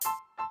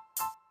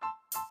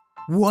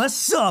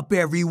What's up,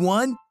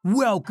 everyone?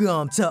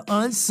 Welcome to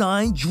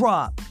Unsigned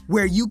Drop,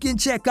 where you can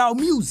check out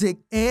music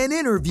and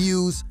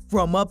interviews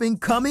from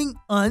up-and-coming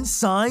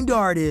unsigned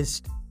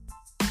artists.